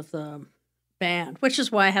rest of the band, which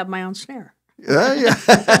is why I have my own snare. Yeah.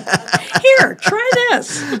 Here, try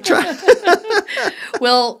this.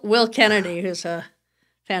 Will Kennedy, who's a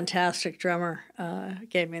fantastic drummer,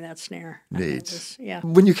 gave me that snare. Neat. Yeah.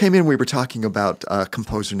 When you came in, we were talking about a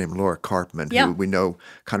composer named Laura Karpman, who we know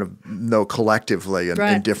collectively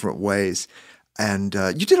in different ways. And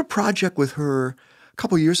you did a project with her a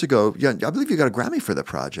couple years ago. Yeah, I believe you got a Grammy for the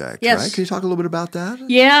project, right? Can you talk a little bit about that?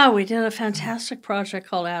 Yeah, we did a fantastic project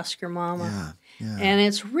called Ask Your Mama. Yeah. And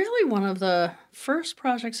it's really one of the first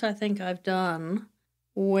projects I think I've done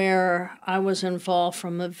where I was involved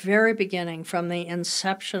from the very beginning, from the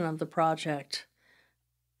inception of the project.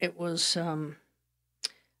 It was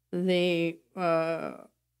the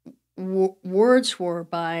words were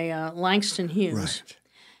by Langston Hughes. Right.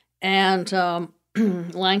 And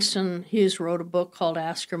Langston Hughes wrote a book called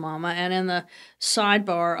Ask Your Mama. And in the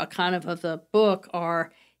sidebar, of the book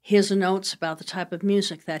are his notes about the type of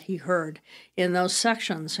music that he heard in those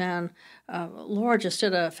sections. And Laura just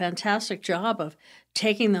did a fantastic job of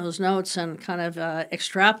taking those notes and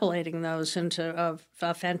extrapolating those into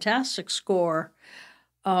a fantastic score.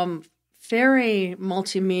 Very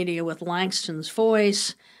multimedia with Langston's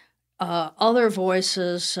voice, other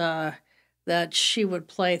voices that she would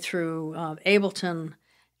play through Ableton,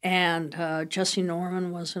 and Jesse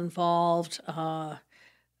Norman was involved.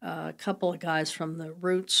 A couple of guys from the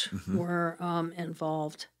Roots were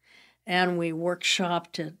involved, and we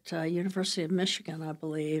workshopped at University of Michigan, I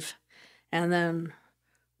believe, and then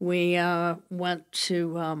we went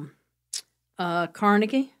to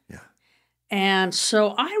Carnegie. Yeah, and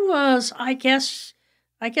so I guess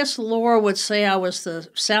Laura would say I was the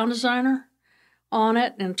sound designer on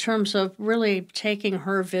it in terms of really taking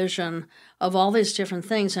her vision of all these different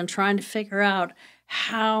things and trying to figure out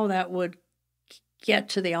how that would get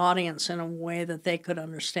to the audience in a way that they could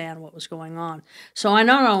understand what was going on. So I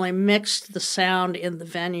not only mixed the sound in the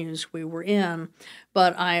venues we were in,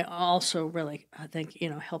 but I also really, I think,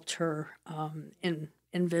 helped her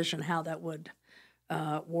envision how that would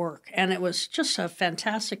work. And it was just a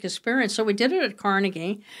fantastic experience. So we did it at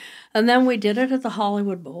Carnegie, and then we did it at the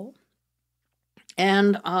Hollywood Bowl.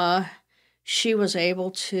 And she was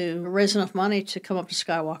able to raise enough money to come up to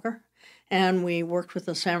Skywalker. And we worked with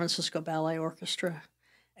the San Francisco Ballet Orchestra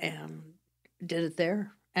and did it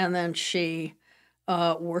there. And then she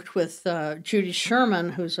worked with Judy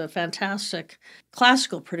Sherman, who's a fantastic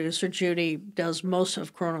classical producer. Judy does most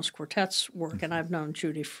of Kronos Quartet's work, and I've known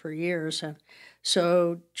Judy for years. And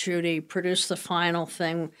so Judy produced the final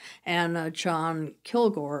thing, and John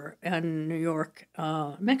Kilgore in New York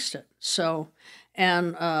mixed it. So,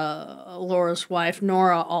 and Laura's wife,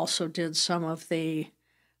 Nora, also did some of the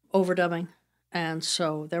overdubbing, and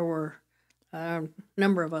so there were a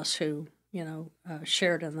number of us who,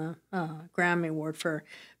 shared in the Grammy Award for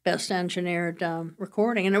Best Engineered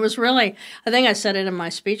Recording. And it was really, I think I said it in my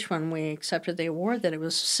speech when we accepted the award, that it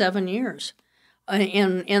was 7 years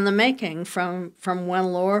in the making from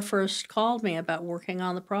when Laura first called me about working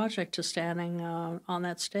on the project to standing on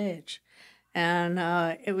that stage. And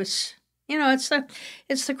it was, it's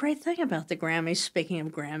the great thing about the Grammys, speaking of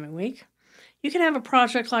Grammy Week. You can have a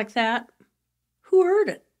project like that. Who heard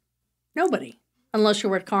it? Nobody, unless you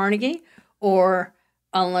were at Carnegie or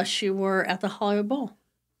unless you were at the Hollywood Bowl.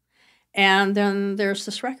 And then there's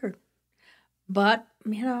this record. But,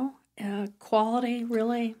 quality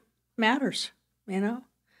really matters,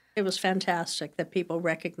 It was fantastic that people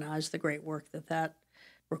recognized the great work that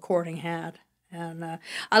recording had. And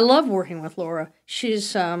I love working with Laura.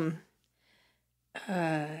 She's, she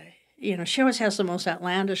always has the most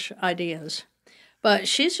outlandish ideas. But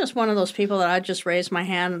she's just one of those people that I just raise my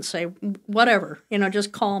hand and say, whatever,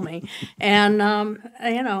 just call me. And,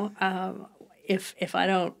 if I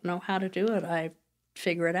don't know how to do it, I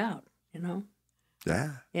figure it out,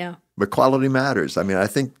 Yeah. Yeah. But quality matters. I mean, I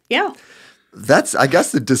think that's, I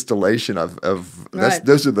guess, the distillation of right.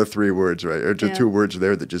 Those are the three words, right? Or the two words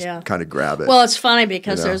there that just kind of grab it. Well, it's funny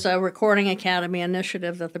because there's a Recording Academy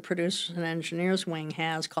initiative that the Producers and Engineers Wing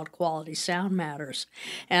has called Quality Sound Matters.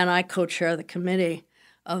 And I co-chair the committee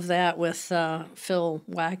of that with Phil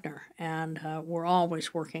Wagner. And we're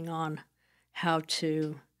always working on how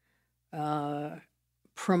to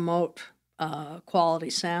promote quality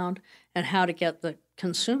sound and how to get the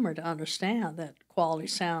consumer to understand that quality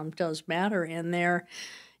sound does matter in their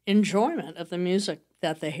enjoyment of the music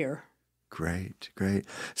that they hear. Great, great.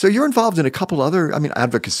 So you're involved in a couple other,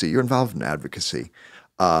 advocacy. You're involved in advocacy.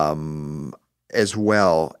 as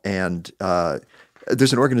well. And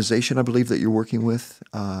there's an organization, I believe, that you're working with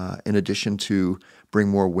in addition to bring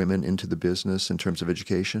more women into the business in terms of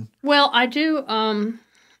education. Well, I do.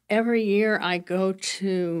 Every year I go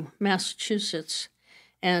to Massachusetts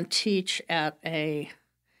and teach at a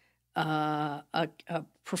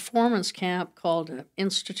performance camp called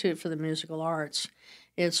Institute for the Musical Arts.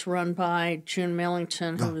 It's run by June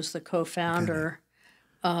Millington, who is the co-founder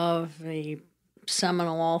of the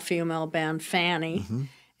seminal all-female band Fanny,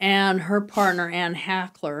 and her partner Ann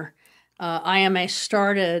Hackler. IMA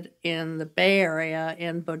started in the Bay Area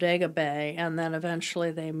in Bodega Bay, and then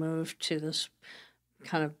eventually they moved to this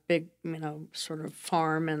kind of big, sort of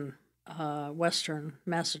farm in western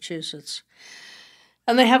Massachusetts.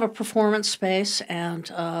 And they have a performance space and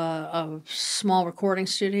a small recording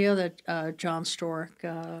studio that John Stork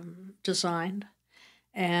designed.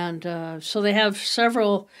 And so they have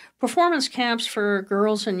several performance camps for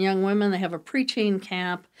girls and young women. They have a preteen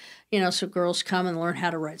camp, so girls come and learn how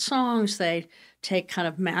to write songs. They take kind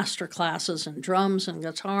of master classes in drums and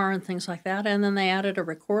guitar and things like that. And then they added a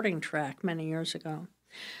recording track many years ago.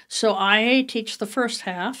 So I teach the first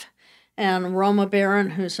half, and Roma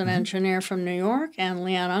Barron, who's an engineer from New York, and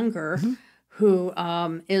Leanne Unger, who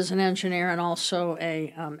is an engineer and also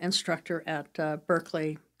a instructor at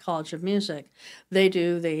Berklee College of Music, they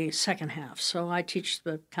do the second half. So I teach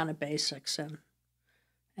the kind of basics, and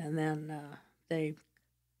then they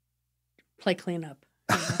play cleanup.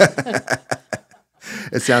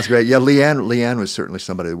 It sounds great. Yeah, Leanne was certainly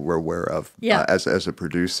somebody we're aware of as a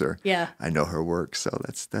producer. Yeah, I know her work, so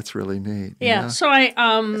that's really neat. Yeah, so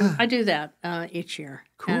I do that each year,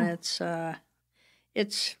 Cool. And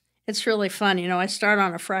it's really fun. I start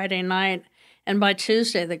on a Friday night, and by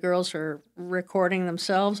Tuesday the girls are recording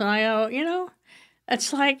themselves, and I go,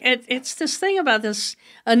 it's like it's this thing about this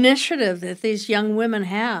initiative that these young women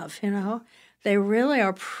have. They really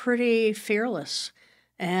are pretty fearless.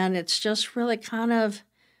 And it's just really kind of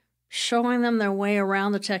showing them their way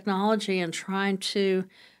around the technology and trying to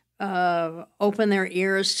open their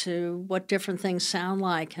ears to what different things sound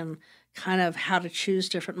like and kind of how to choose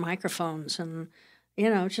different microphones. And,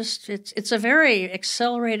 just it's a very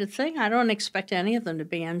accelerated thing. I don't expect any of them to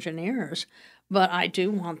be engineers, but I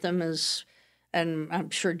do want them and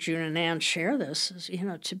I'm sure June and Ann share this,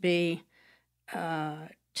 to be,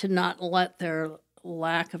 to not let their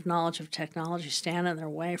lack of knowledge of technology stand in their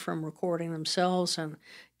way from recording themselves and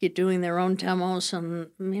doing their own demos and,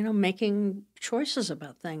 making choices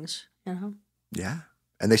about things, Yeah.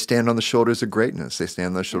 And they stand on the shoulders of greatness. They stand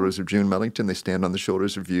on the shoulders of June Millington. They stand on the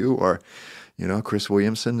shoulders of you or, Chris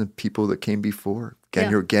Williamson, the people that came before.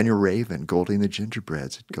 Ganya Raven, Goldie and the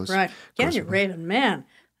Gingerbreads. It goes right. Ganya Raven, man.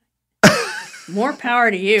 More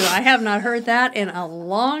power to you. I have not heard that in a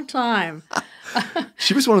long time.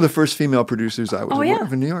 She was one of the first female producers I was aware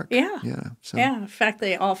of in New York. Yeah. Yeah. So. Yeah. In fact,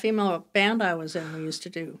 the all-female band I was in, we used to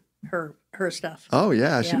do her stuff. Oh,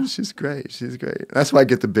 yeah. She's great. She's great. That's why I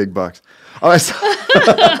get the big bucks. Oh,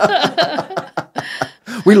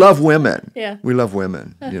 we love women. Yeah. We love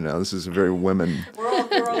women. This is a very women. We're all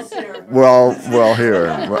girls here. We're all here.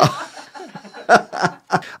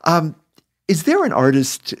 Is there an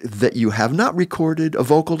artist that you have not recorded, a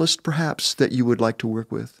vocalist perhaps, that you would like to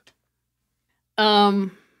work with?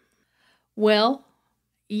 Well,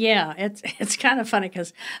 yeah, it's kind of funny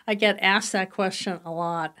because I get asked that question a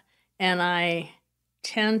lot, and I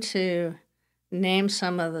tend to name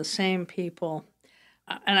some of the same people.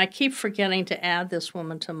 And I keep forgetting to add this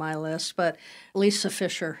woman to my list, but Lisa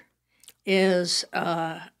Fisher is,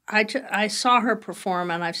 I saw her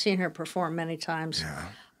perform, and I've seen her perform many times. Yeah.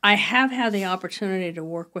 I have had the opportunity to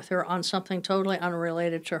work with her on something totally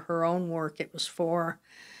unrelated to her own work. It was for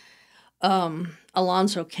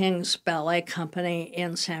Alonzo King's ballet company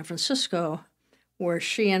in San Francisco, where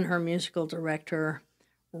she and her musical director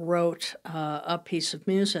wrote a piece of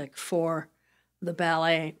music for the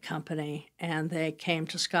ballet company, and they came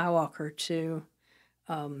to Skywalker to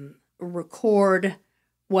record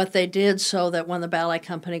what they did so that when the ballet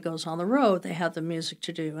company goes on the road, they have the music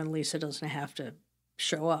to do, and Lisa doesn't have to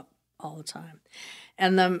show up all the time.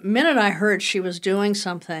 And the minute I heard she was doing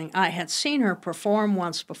something, I had seen her perform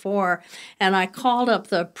once before, and I called up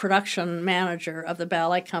the production manager of the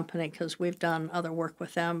ballet company because we've done other work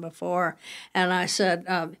with them before, and I said,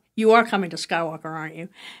 you are coming to Skywalker, aren't you?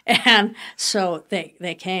 And so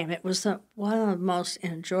they came. It was one of the most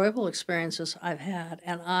enjoyable experiences I've had,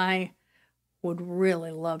 and I would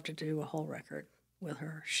really love to do a whole record with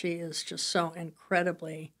her. She is just so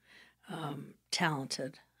incredibly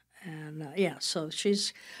talented. And so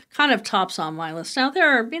she's kind of tops on my list. Now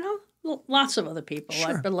there are, lots of other people.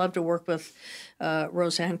 Sure. I'd love to work with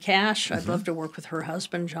Roseanne Cash. I'd love to work with her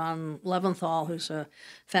husband, John Leventhal, who's a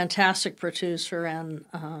fantastic producer and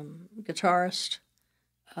guitarist.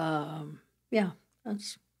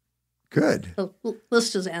 That's Good. the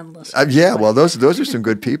list is endless. Yeah, well, those are some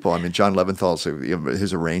good people. I mean, John Leventhal's,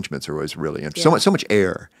 his arrangements are always really interesting. So much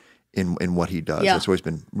air in what he does. Yeah. It's always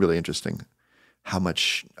been really interesting how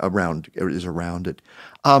much is around it.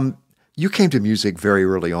 You came to music very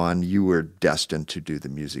early on. You were destined to do the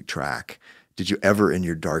music track. Did you ever in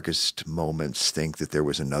your darkest moments think that there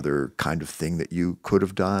was another kind of thing that you could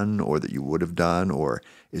have done or that you would have done? Or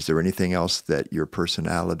is there anything else that your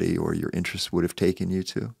personality or your interests would have taken you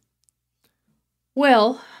to?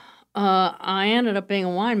 Well, I ended up being a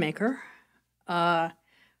winemaker.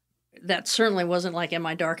 That certainly wasn't like in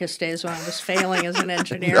my darkest days when I was failing as an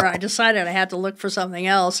engineer. No. I decided I had to look for something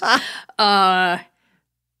else.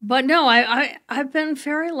 But no, I've been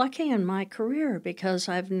very lucky in my career because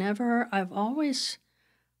I've always,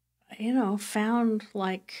 found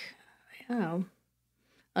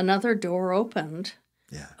another door opened.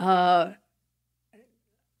 Yeah.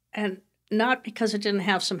 And not because it didn't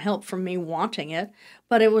have some help from me wanting it,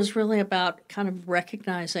 but it was really about kind of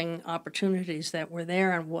recognizing opportunities that were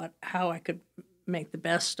there and how I could make the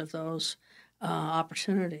best of those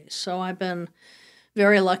opportunities. So I've been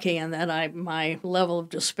very lucky in that my level of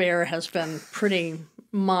despair has been pretty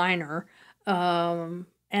minor. And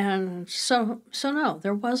so no,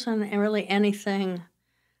 there wasn't really anything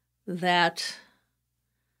that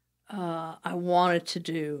I wanted to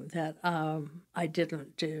do that I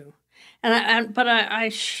didn't do. But I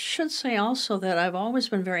should say also that I've always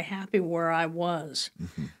been very happy where I was.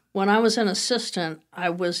 Mm-hmm. When I was an assistant, I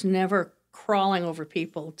was never crawling over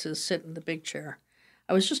people to sit in the big chair.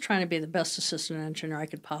 I was just trying to be the best assistant engineer I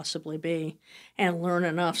could possibly be and learn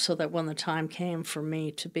enough so that when the time came for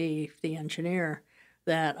me to be the engineer,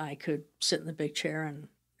 that I could sit in the big chair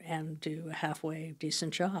and do a halfway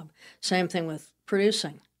decent job. Same thing with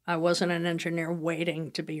producing. I wasn't an engineer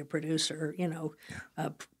waiting to be a producer,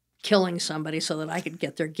 killing somebody so that I could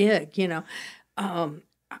get their gig,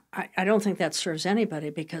 I don't think that serves anybody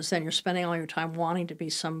because then you're spending all your time wanting to be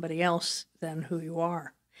somebody else than who you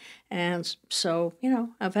are. And so,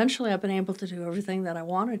 eventually I've been able to do everything that I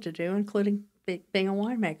wanted to do, including being a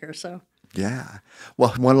winemaker. So, yeah.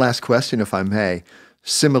 Well, one last question, if I may.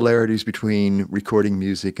 Similarities between recording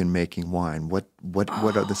music and making wine. What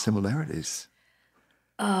are the similarities?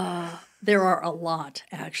 There are a lot,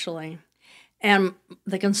 actually. And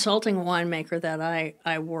the consulting winemaker that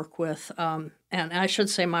I work with, and I should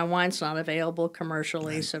say my wine's not available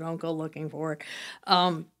commercially, right. So don't go looking for it.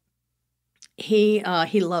 He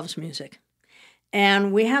loves music.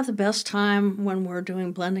 And we have the best time when we're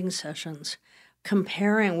doing blending sessions,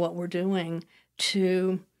 comparing what we're doing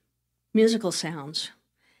to musical sounds.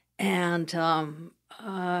 And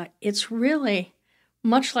it's really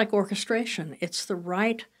much like orchestration. It's the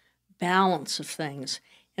right balance of things.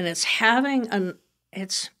 And it's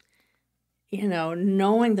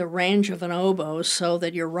knowing the range of an oboe so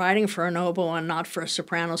that you're writing for an oboe and not for a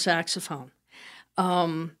soprano saxophone.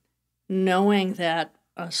 Knowing that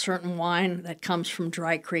a certain wine that comes from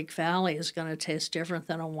Dry Creek Valley is going to taste different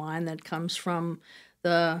than a wine that comes from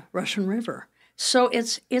the Russian River. So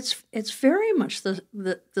it's very much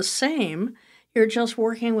the same. You're just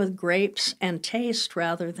working with grapes and taste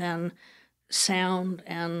rather than sound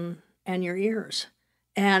and your ears.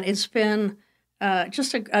 And it's been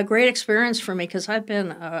just a great experience for me because I've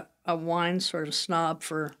been a wine sort of snob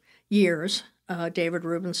for years. David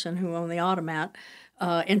Rubinson, who owned the Automat,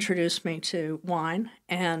 introduced me to wine.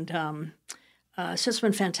 And so it's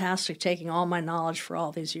been fantastic taking all my knowledge for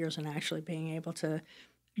all these years and actually being able to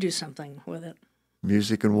do something with it.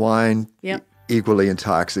 Music and wine, yep. Equally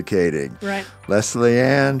intoxicating. Right. Leslie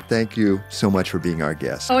Ann, thank you so much for being our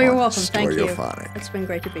guest. Oh, you're welcome. Thank you. Stereophonic. It's been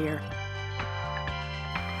great to be here.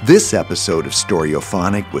 This episode of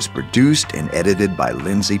Stereophonic was produced and edited by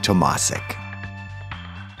Lindsay Tomasic.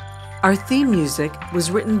 Our theme music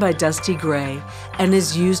was written by Dusty Gray and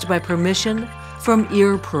is used by permission from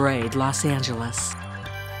Ear Parade, Los Angeles.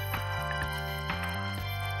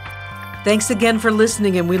 Thanks again for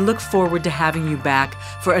listening, and we look forward to having you back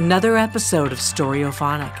for another episode of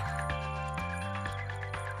Stereophonic.